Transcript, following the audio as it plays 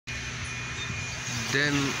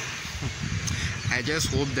Then I just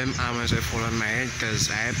hope them armors will fall on my head because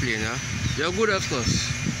I play now. You're good, of course.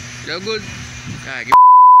 You're good.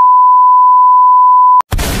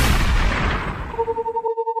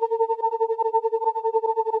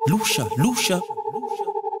 Lucia.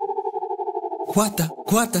 Quata.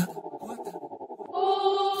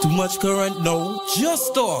 Too much current now.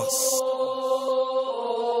 Justos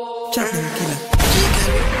X Jardel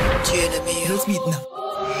Sh. Let's meet now.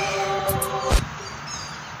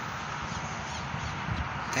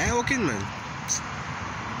 Hey, Akim, man.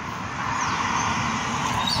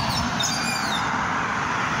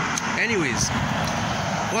 Anyways,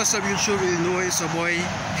 what's up, YouTube? You know it's your boy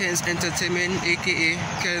Ken's Entertainment, aka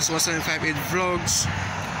Ken's 1758 Vlogs.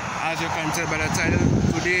 As you can tell by the title,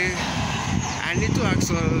 today I need to ask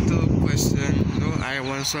a little question. You know, I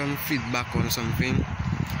want some feedback on something,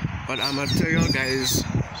 but I'm gonna tell you guys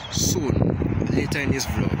soon, later in this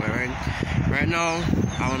vlog. Alright, right now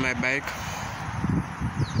I'm on my bike.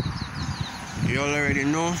 You all already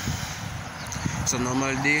know it's a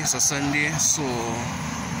normal day, it's a Sunday, so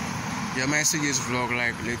you might see this vlog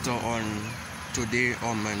like later on today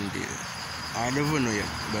or Monday. I don't even know yet,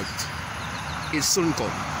 but it soon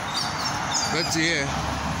come. But yeah,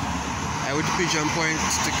 I would pigeon point,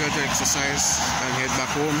 stick out to exercise and head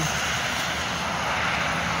back home.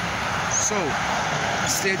 So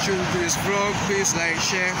stay tuned to this vlog. Please like,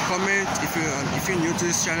 share, comment. If you're new to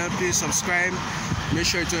this channel, please subscribe. Make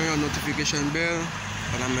sure you turn on your notification bell.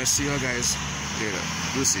 And I'm gonna see you guys later.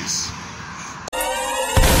 Deuces.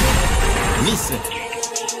 Listen,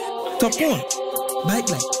 top one, bike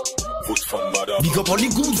light. Big up all the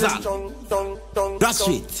goods on. Grass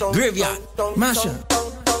street, graveyard, mansion.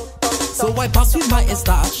 So I pass with my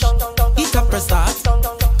stash, eat up press start.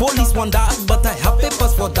 Police want that, but I have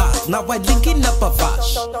papers for that. Now I linking up a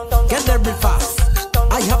vash, get there real fast.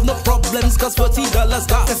 I have no problems cause $40 gas.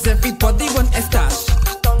 Cause everybody want a stash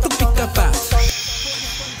to pick a fast.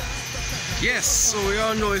 Yes, so we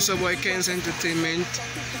all know it's your boy Ken's Entertainment.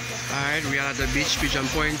 Alright, we are at the beach, pigeon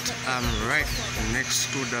point. I'm right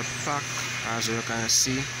next to the park, as you can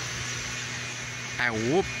see. I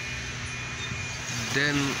hope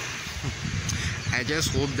them, I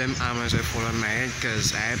just hope them armors will fall on my head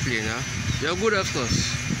because I play now. You're good, of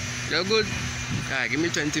course. You're good. Alright, give me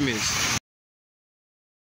 20 minutes.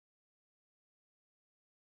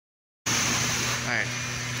 Alright.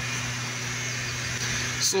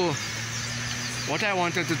 So what I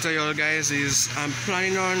wanted to tell y'all guys is I'm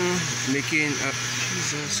planning on making a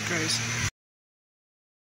Jesus Christ.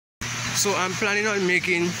 So I'm planning on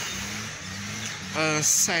making a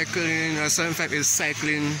cycling, a 758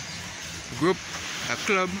 cycling group, a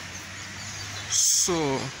club.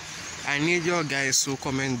 So I need your guys to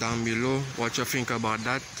comment down below what you think about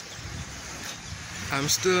that. I'm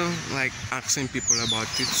still like asking people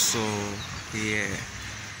about it, so yeah.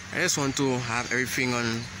 I just want to have everything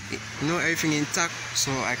on, you know, everything intact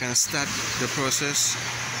so I can start the process.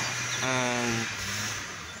 And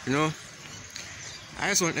you know, I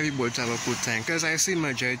just want everybody to have a good time because I see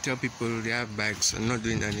majority of people, they have bikes and not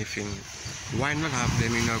doing anything. Why not have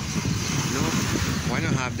them in a group? You know, why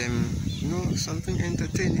not have them, you know, something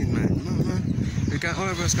entertaining, man? No, man. We can, all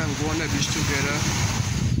of us can go on the beach together.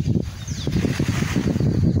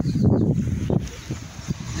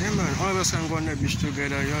 Yeah, man, all of us can go on the beach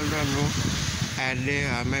together. You all don't know. I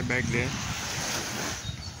have my bike there.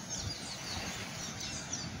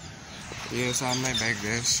 Yes, I have my bike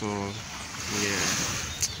there. So yeah.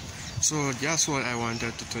 So that's what I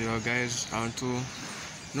wanted to tell you guys. I want to, you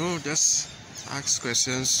know, just ask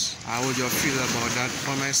questions. How would you feel about that?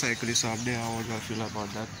 For my cyclists up there, how would you feel about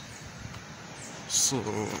that? So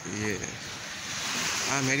yeah,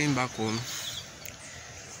 I'm heading back home.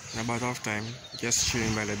 About half time, just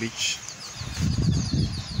chilling by the beach.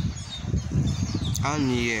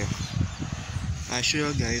 And yeah, I show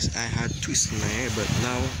you guys I had twists in my hair, but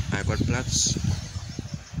now I got plaits.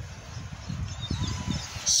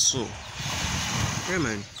 So yeah,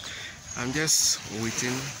 man, I'm just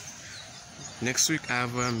waiting. Next week I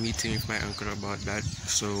have a meeting with my uncle about that,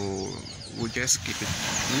 so we'll just keep it,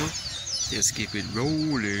 you know, just keep it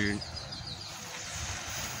rolling.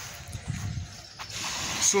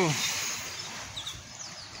 So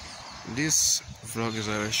this vlog is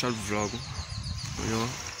a short vlog, you know,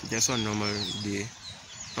 just a normal day,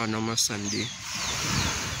 a normal Sunday.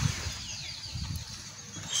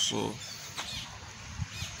 So,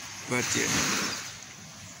 but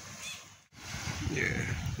yeah,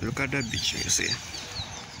 look at the beach, you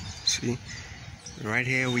see, right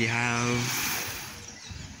here we have,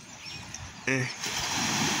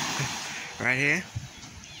 right here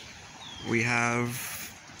we have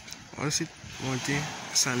What's it? Monty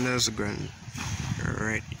Sanders gun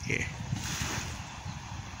right here.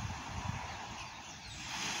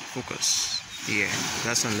 Focus. Yeah,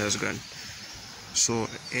 that's Sanders gun. So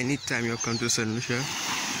anytime you come to St. Lucia,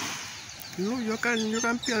 you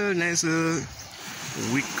can pay a nice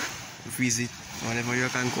week visit, whatever you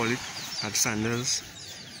can call it, at Sanders.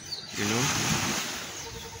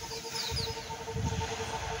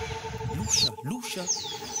 Lucia.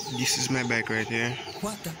 This is my bike right here.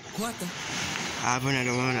 I have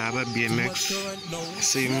another one. I have a BMX.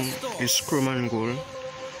 Same is Krome and gold.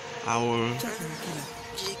 I will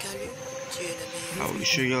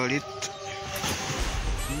show you all it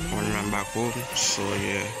when I'm back home. So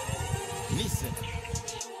yeah,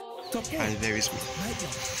 and there is me.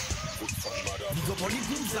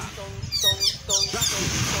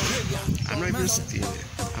 I'm not even sitting there.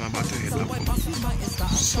 I'm about to head back home.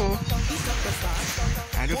 So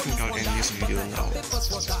I don't think I'll end this video now.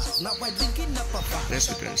 Let's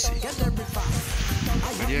wait and see.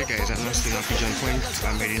 But yeah guys, I'm not still at Pigeon Point.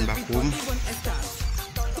 I'm heading back home.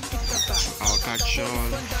 I'll catch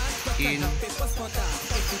y'all in a bit.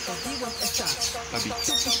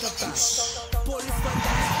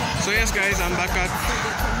 So yes guys, I'm back at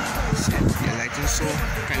the lighting so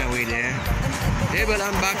kind of way there. Yeah, but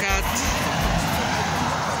I'm back at,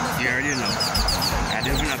 you already know, I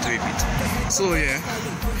don't even have to repeat. So yeah,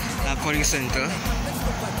 the calling center.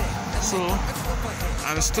 So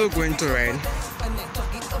I'm still going to ride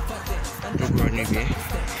to Runetta.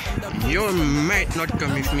 You might not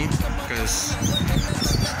come with me because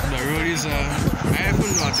the road is I don't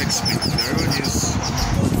know how to explain. The road is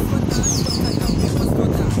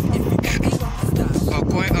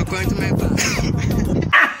according to my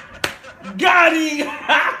got it.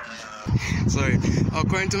 Sorry,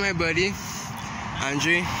 according to my buddy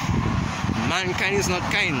Andre, mankind is not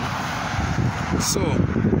kind. So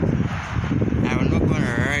I'm not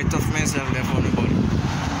gonna write off myself there for nobody.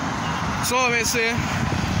 So I say,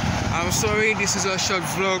 I'm sorry, this is a short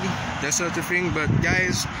vlog, that sort of thing, but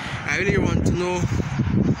guys, I really want to know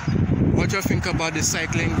what you think about the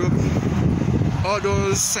cycling group. All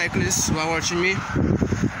those cyclists who are watching me,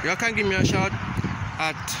 you can give me a shout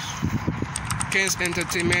at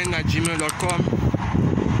kensentertainment@gmail.com,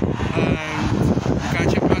 and you can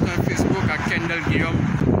check me out on Facebook at Kendell.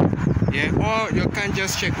 Yeah, or you can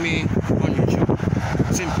just check me on YouTube.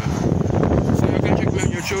 Simple. So you can check me on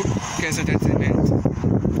YouTube, Ken's Entertainment.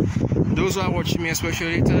 Those who are watching me,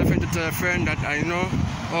 especially, tell a friend that I know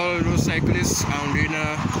all those cyclists. I'm doing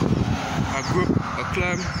a group, a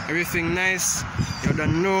club, everything nice. You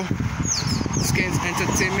don't know. It's Ken's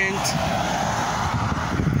Entertainment.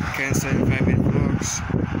 Ken's private vlogs.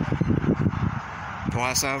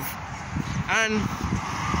 WhatsApp. And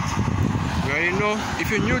you already know, if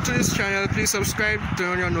you're new to this channel, please subscribe,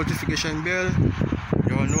 turn on your notification bell.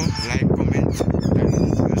 You all know, like, comment, and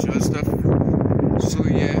usual stuff. So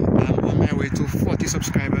yeah, I'm on my way to 40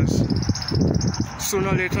 subscribers. Sooner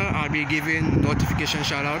or later, I'll be giving notification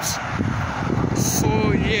shoutouts.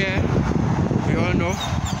 So yeah, we all know,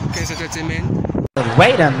 Ken's Entertainment.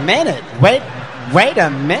 Wait a minute. Wait a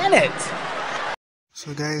minute.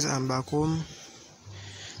 So guys, I'm back home.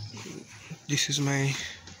 This is my,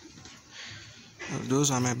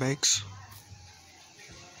 those are my bikes.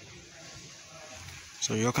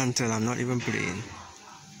 So you can tell I'm not even playing.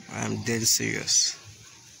 I'm dead serious.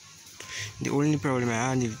 The only problem I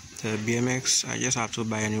had with the BMX, I just have to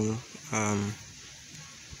buy a new arm,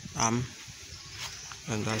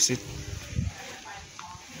 and that's it.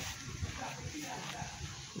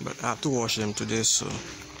 But I have to wash them today, so,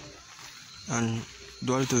 and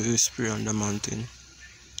do a little spray on the mountain.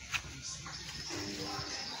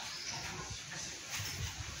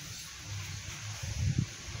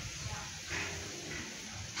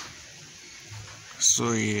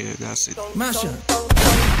 So yeah, that's it. Masha.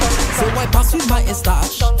 So I pass with my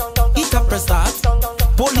stash, eat up a start.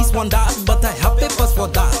 Police want that, but I have papers for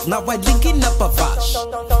that. Now I linking up a vash,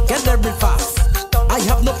 get there real fast. I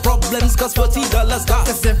have no problems, cause $40 gas.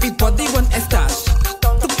 Cause everybody want a stash.